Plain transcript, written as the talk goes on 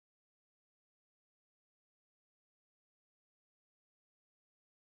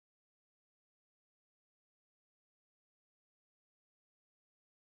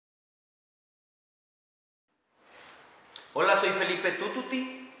Hola, soy Felipe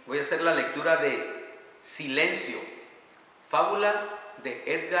Tútuti. Voy a hacer la lectura de Silencio, fábula de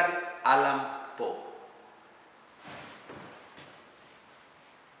Edgar Allan Poe.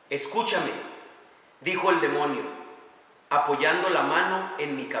 Escúchame, dijo el demonio, apoyando la mano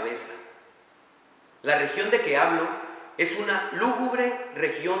en mi cabeza. La región de que hablo es una lúgubre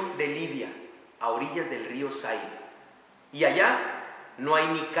región de Libia, a orillas del río Zaire. Y allá no hay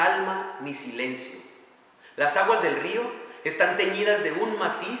ni calma ni silencio. Las aguas del río están teñidas de un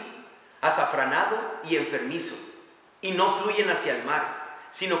matiz azafranado y enfermizo, y no fluyen hacia el mar,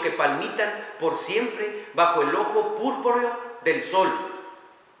 sino que palmitan por siempre bajo el ojo púrpureo del sol,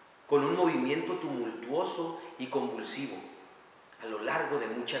 con un movimiento tumultuoso y convulsivo, a lo largo de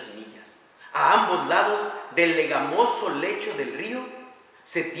muchas millas. A ambos lados del legamoso lecho del río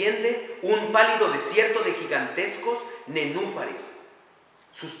se tiende un pálido desierto de gigantescos nenúfares.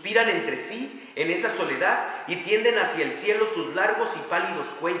 Suspiran entre sí en esa soledad y tienden hacia el cielo sus largos y pálidos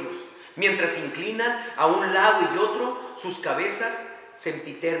cuellos, mientras inclinan a un lado y otro sus cabezas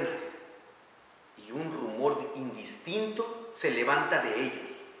sempiternas. Y un rumor indistinto se levanta de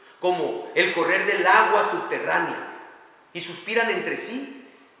ellos, como el correr del agua subterránea, y suspiran entre sí,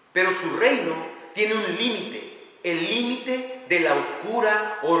 pero su reino tiene un límite, el límite de la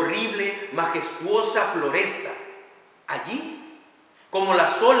oscura, horrible, majestuosa floresta. Allí, como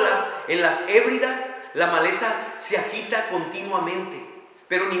las olas en las Hébridas, la maleza se agita continuamente,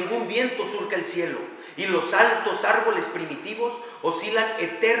 pero ningún viento surca el cielo, y los altos árboles primitivos oscilan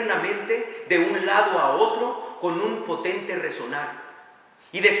eternamente de un lado a otro con un potente resonar.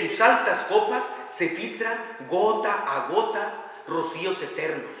 Y de sus altas copas se filtran gota a gota rocíos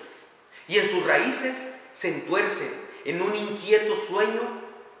eternos, y en sus raíces se entuercen en un inquieto sueño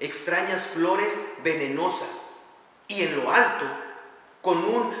extrañas flores venenosas, y en lo alto, con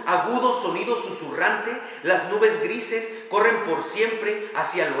un agudo sonido susurrante, las nubes grises corren por siempre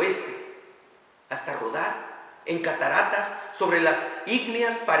hacia el oeste, hasta rodar en cataratas sobre las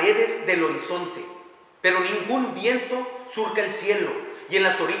ígneas paredes del horizonte. Pero ningún viento surca el cielo, y en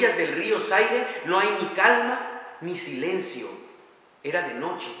las orillas del río Zaire no hay ni calma ni silencio. Era de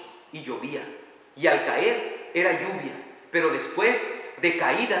noche y llovía, y al caer era lluvia, pero después de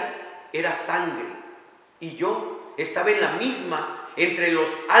caída era sangre. Y yo estaba en la misma entre los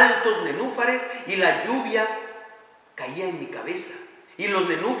altos nenúfares, y la lluvia caía en mi cabeza, y los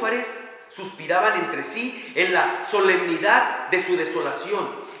nenúfares suspiraban entre sí en la solemnidad de su desolación,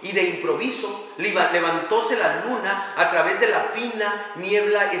 y de improviso levantóse la luna a través de la fina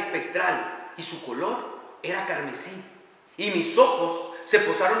niebla espectral, y su color era carmesí, y mis ojos se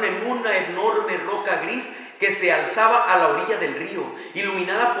posaron en una enorme roca gris que se alzaba a la orilla del río,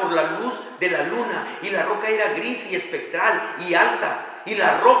 iluminada por la luz de la luna, y la roca era gris y espectral y alta, y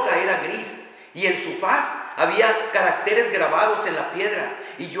la roca era gris, y en su faz había caracteres grabados en la piedra,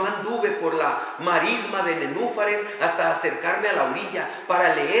 y yo anduve por la marisma de nenúfares hasta acercarme a la orilla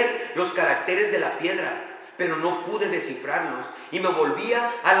para leer los caracteres de la piedra, pero no pude descifrarlos, y me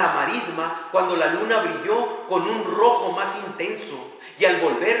volvía a la marisma cuando la luna brilló con un rojo más intenso. Y al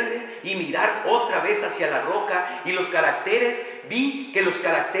volverme y mirar otra vez hacia la roca y los caracteres, vi que los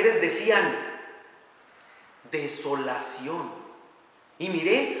caracteres decían desolación. Y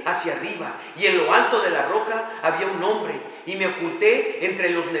miré hacia arriba, y en lo alto de la roca había un hombre, y me oculté entre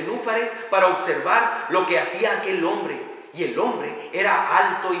los nenúfares para observar lo que hacía aquel hombre. Y el hombre era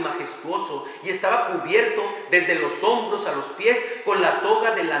alto y majestuoso, y estaba cubierto desde los hombros a los pies con la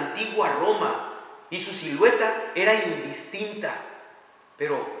toga de la antigua Roma, y su silueta era indistinta,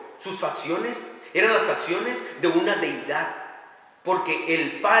 pero sus facciones eran las facciones de una deidad, porque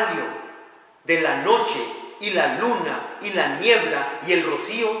el palio de la noche y la luna y la niebla y el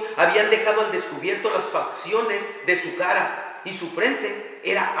rocío habían dejado al descubierto las facciones de su cara, y su frente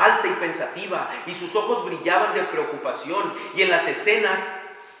era alta y pensativa, y sus ojos brillaban de preocupación, y en las escenas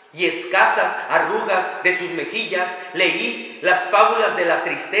y escasas arrugas de sus mejillas leí las fábulas de la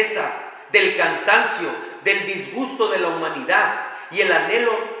tristeza, del cansancio, del disgusto de la humanidad y el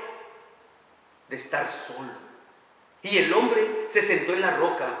anhelo de estar solo. Y el hombre se sentó en la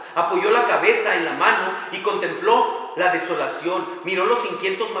roca, apoyó la cabeza en la mano y contempló la desolación, miró los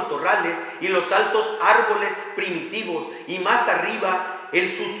inquietos matorrales y los altos árboles primitivos, y más arriba el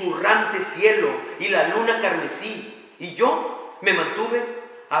susurrante cielo y la luna carmesí, y yo me mantuve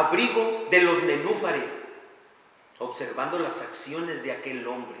abrigo de los nenúfares, observando las acciones de aquel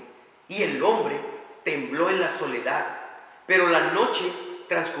hombre. Y el hombre tembló en la soledad, pero la noche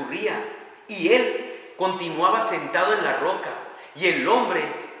transcurría y él continuaba sentado en la roca, y el hombre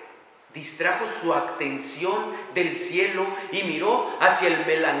distrajo su atención del cielo y miró hacia el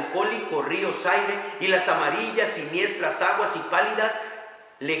melancólico río Zaire y las amarillas siniestras aguas y pálidas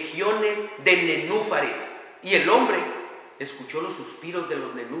legiones de nenúfares. Y el hombre escuchó los suspiros de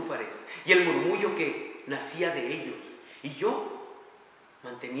los nenúfares y el murmullo que nacía de ellos. Y yo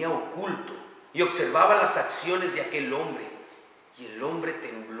mantenía oculto y observaba las acciones de aquel hombre. Y el hombre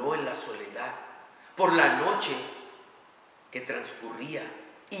tembló en la soledad por la noche que transcurría.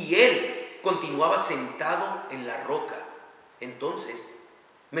 Y él continuaba sentado en la roca. Entonces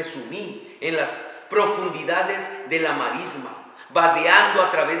me sumí en las profundidades de la marisma, vadeando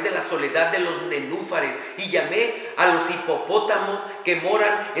a través de la soledad de los nenúfares, y llamé a los hipopótamos que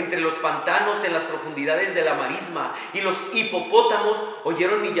moran entre los pantanos en las profundidades de la marisma. Y los hipopótamos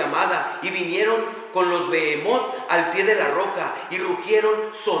oyeron mi llamada y vinieron con los behemoth al pie de la roca y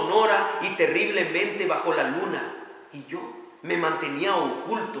rugieron sonora y terriblemente bajo la luna. Y yo me mantenía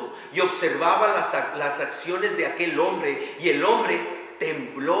oculto y observaba las acciones de aquel hombre, y el hombre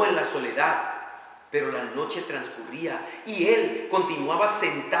tembló en la soledad. Pero la noche transcurría y él continuaba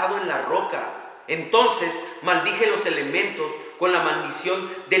sentado en la roca. Entonces maldije los elementos con la maldición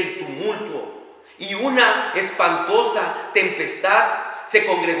del tumulto, y una espantosa tempestad se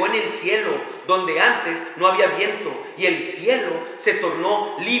congregó en el cielo, donde antes no había viento, y el cielo se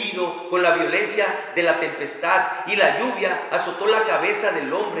tornó lívido con la violencia de la tempestad, y la lluvia azotó la cabeza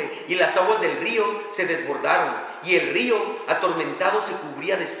del hombre, y las aguas del río se desbordaron, y el río atormentado se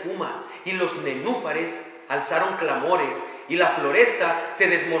cubría de espuma, y los nenúfares alzaron clamores, y la floresta se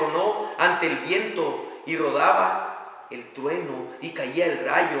desmoronó ante el viento, y rodaba el trueno, y caía el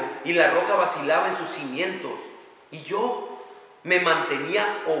rayo, y la roca vacilaba en sus cimientos. Y yo me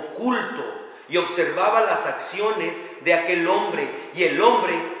mantenía oculto y observaba las acciones de aquel hombre, y el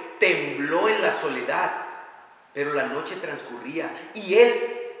hombre tembló en la soledad. Pero la noche transcurría y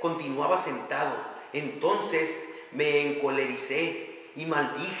él continuaba sentado. Entonces me encolericé y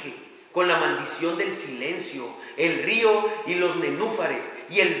maldije con la maldición del silencio el río y los nenúfares,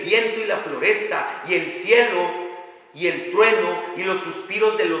 y el viento y la floresta, y el cielo y el trueno y los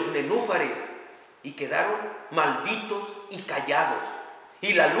suspiros de los nenúfares. Y quedaron malditos y callados,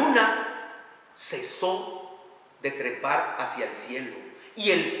 y la luna cesó de trepar hacia el cielo,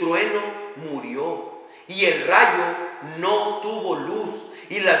 y el trueno murió, y el rayo no tuvo luz,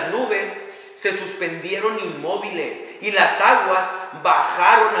 y las nubes se suspendieron inmóviles, y las aguas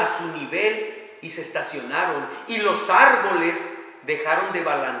bajaron a su nivel y se estacionaron, y los árboles dejaron de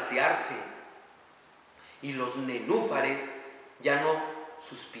balancearse, y los nenúfares ya no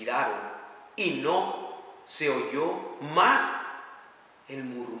suspiraron, y no se oyó más el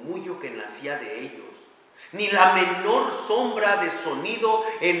murmullo que nacía de ellos, ni la menor sombra de sonido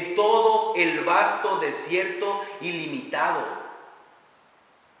en todo el vasto desierto ilimitado.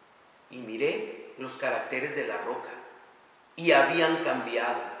 Y miré los caracteres de la roca, y habían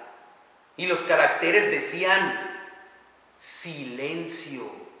cambiado, y los caracteres decían: silencio.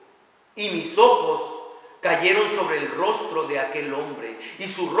 Y mis ojos cayeron sobre el rostro de aquel hombre, y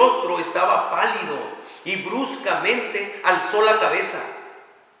su rostro estaba pálido, y bruscamente alzó la cabeza,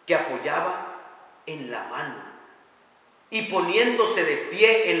 que apoyaba en la mano, y poniéndose de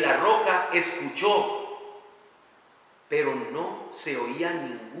pie en la roca, escuchó, pero no se oía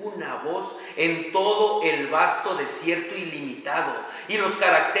ninguna voz en todo el vasto desierto ilimitado, y los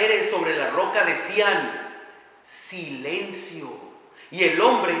caracteres sobre la roca decían: silencio. Y el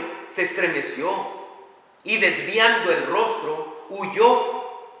hombre se estremeció, y desviando el rostro, huyó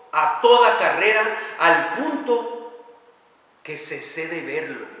a toda carrera, al punto que cesé de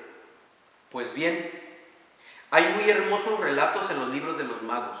verlo. Pues bien, hay muy hermosos relatos en los libros de los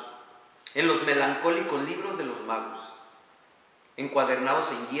magos, en los melancólicos libros de los magos,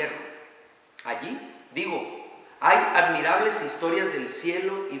 encuadernados en hierro. Allí, hay admirables historias del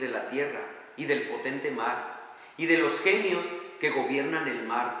cielo y de la tierra, y del potente mar, y de los genios que gobiernan el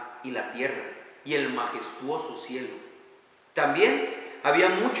mar y la tierra, y el majestuoso cielo. También había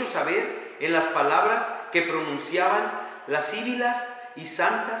mucho saber en las palabras que pronunciaban las síbilas, y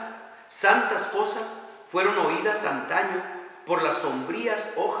santas cosas fueron oídas antaño por las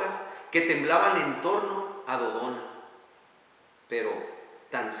sombrías hojas que temblaban en torno a Dodona. Pero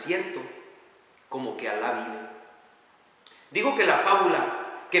tan cierto como que Alá vive. Digo que la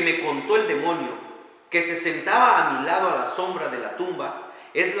fábula que me contó el demonio, que se sentaba a mi lado a la sombra de la tumba,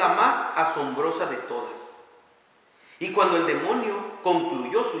 es la más asombrosa de todas. Y cuando el demonio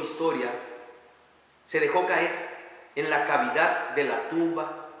concluyó su historia, se dejó caer en la cavidad de la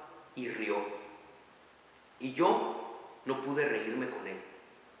tumba y rió. Y yo no pude reírme con él.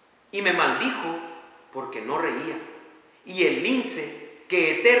 Y me maldijo porque no reía. Y el lince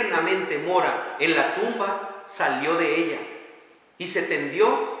que eternamente mora en la tumba, salió de ella y se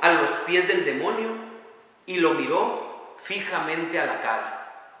tendió a los pies del demonio y lo miró fijamente a la cara.